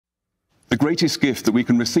greatest gift that we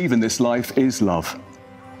can receive in this life is love.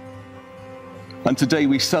 And today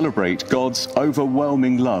we celebrate God's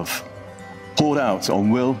overwhelming love poured out on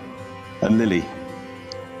Will and Lily.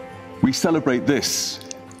 We celebrate this,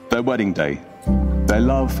 their wedding day, their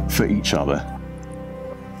love for each other,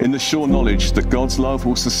 in the sure knowledge that God's love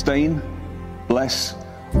will sustain, bless,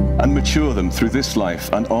 and mature them through this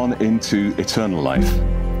life and on into eternal life.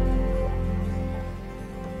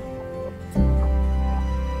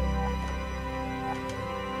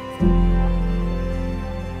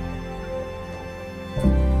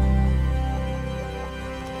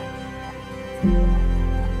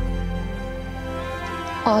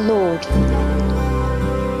 Our Lord,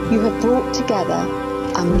 you have brought together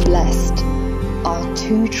and blessed our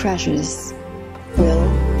two treasures, Will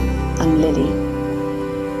and Lily.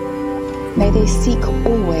 May they seek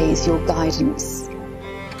always your guidance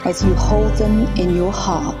as you hold them in your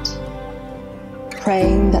heart,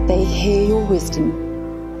 praying that they hear your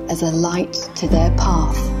wisdom as a light to their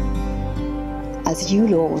path. As you,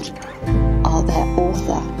 Lord, are their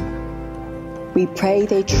author, we pray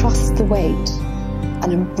they trust the wait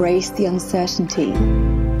and embrace the uncertainty,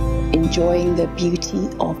 enjoying the beauty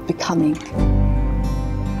of becoming.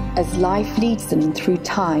 As life leads them through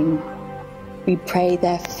time, we pray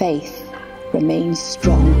their faith remains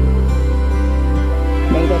strong.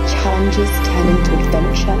 May their challenges turn into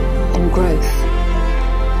adventure and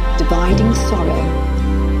growth, dividing sorrow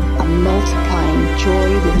and multiplying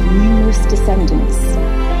joy with numerous descendants.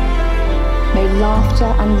 May laughter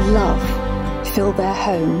and love fill their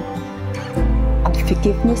home, and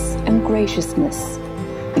forgiveness and graciousness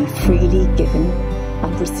be freely given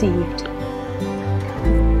and received.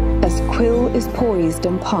 As quill is poised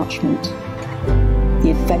on parchment,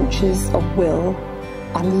 the adventures of Will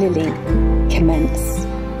and Lily commence.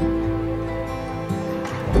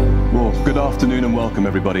 Well, good afternoon and welcome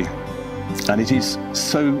everybody. And it is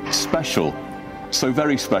so special, so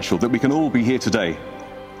very special that we can all be here today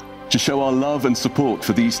to show our love and support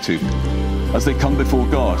for these two as they come before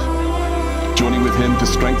God, joining with him to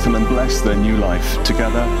strengthen and bless their new life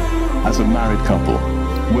together as a married couple,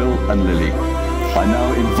 Will and Lily. I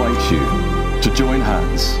now invite you to join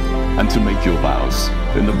hands and to make your vows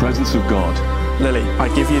in the presence of God. Lily,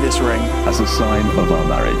 I give you this ring as a sign of our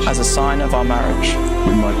marriage. as a sign of our marriage.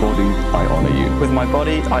 With my body, I honor you. With my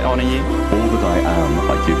body, I honor you. All that I am,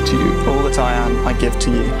 I give to you. All that I am, I give to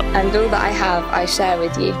you. And all that I have, I share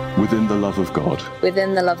with you. Within the love of God.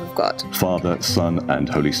 Within the love of God. Father, Son, and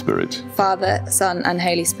Holy Spirit. Father, Son, and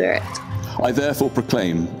Holy Spirit. I therefore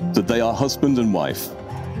proclaim that they are husband and wife.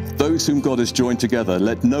 Those whom God has joined together,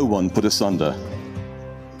 let no one put asunder.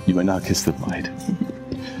 You may now kiss the bride.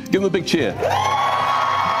 Give them a big cheer.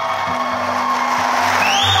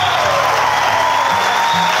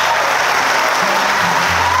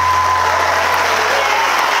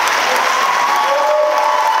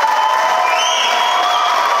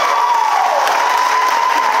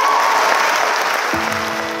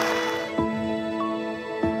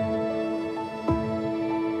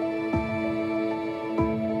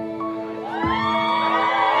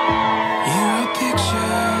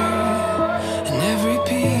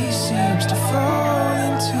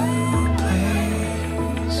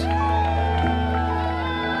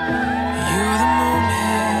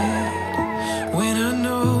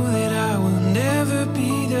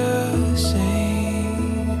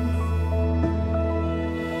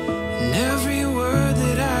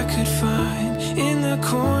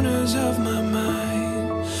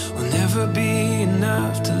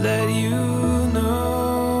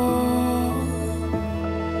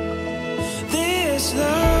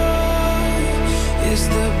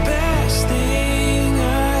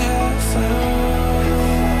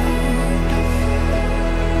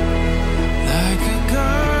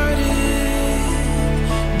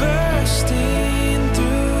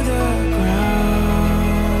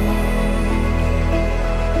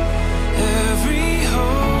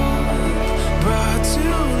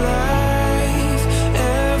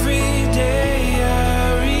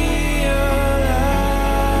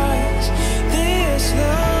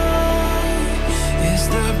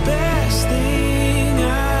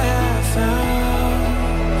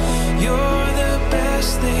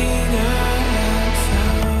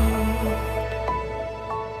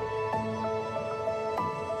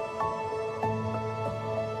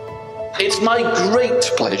 It's my great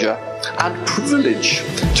pleasure and privilege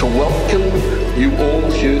to welcome you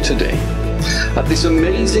all here today at this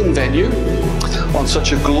amazing venue on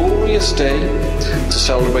such a glorious day to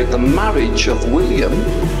celebrate the marriage of William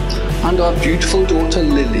and our beautiful daughter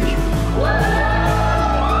Lily.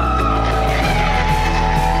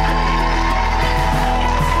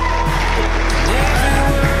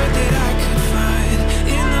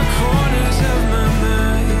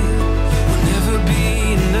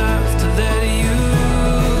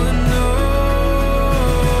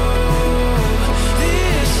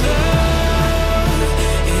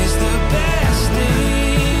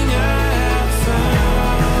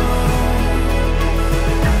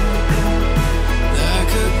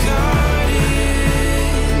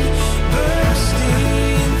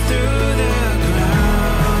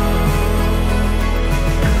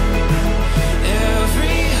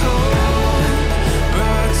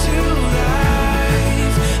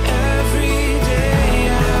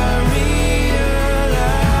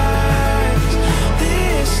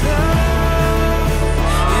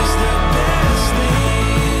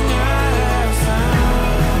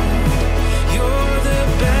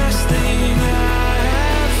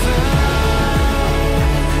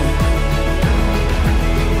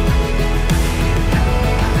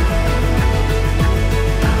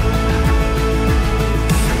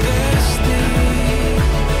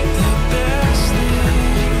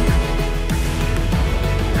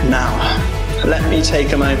 me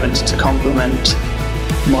take a moment to compliment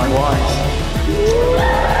my wife.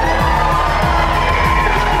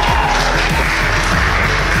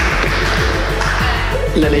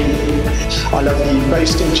 Lily, I love that you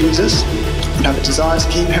boast in Jesus and have a desire to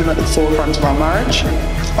keep him at the forefront of our marriage.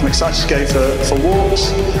 I'm excited to go for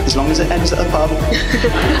walks, as long as it ends at a pub.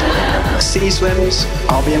 Sea swims,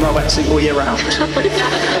 I'll be in my wetsuit all year round.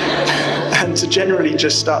 And to generally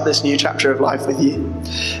just start this new chapter of life with you,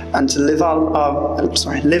 and to live out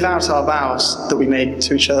our vows that we made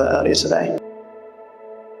to each other earlier today.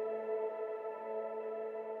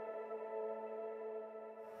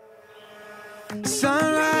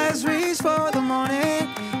 Sunrise, reach for the morning,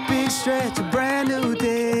 big stretch, a brand new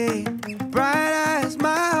day. Bright eyes,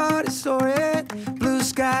 my heart is soaring, blue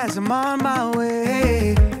skies, I'm on my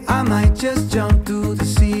way. I might just jump through the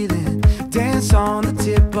ceiling, dance on the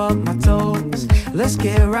tip of my toes. Let's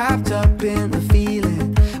get wrapped up in the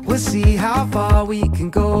feeling, we'll see how far we can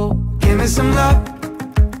go. Give me some love,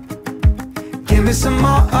 give me some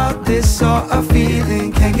more of this sort of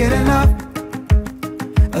feeling. Can't get enough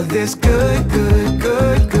of this good, good,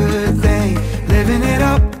 good, good thing. Living it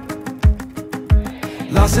up,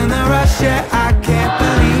 lost in the rush, yeah, I can't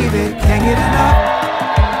believe it. Can't get enough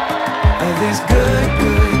of this good,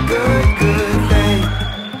 good, good, good thing.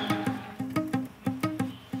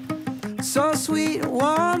 So sweet, a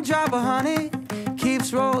warm drop of honey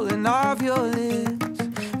keeps rolling off your lips.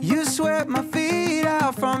 You sweat my feet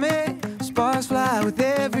out from it, sparks fly with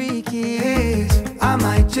every kiss. I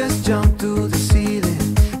might just jump through the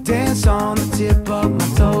ceiling, dance on the tip of my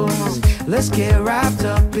toes. Let's get wrapped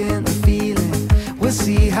up in the feeling, we'll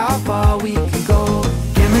see how far we can go.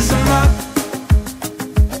 Give me some love,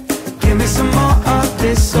 give me some more of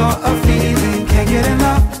this sort of feeling. Can't get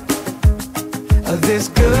enough of this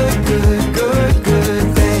good, good, good,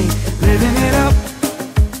 good thing. Living it up,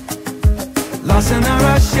 lost in the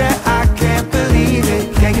rush, yeah, I can't believe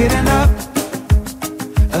it. Can't get enough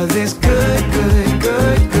of this good, good,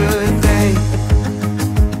 good, good thing.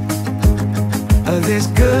 Of this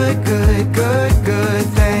good, good, good, good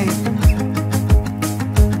thing.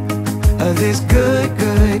 Of this good,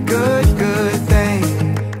 good, good, good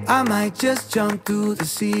thing. I might just jump through the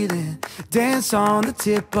ceiling, dance on the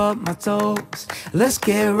tip of my toes. Let's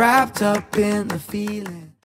get wrapped up in the feeling.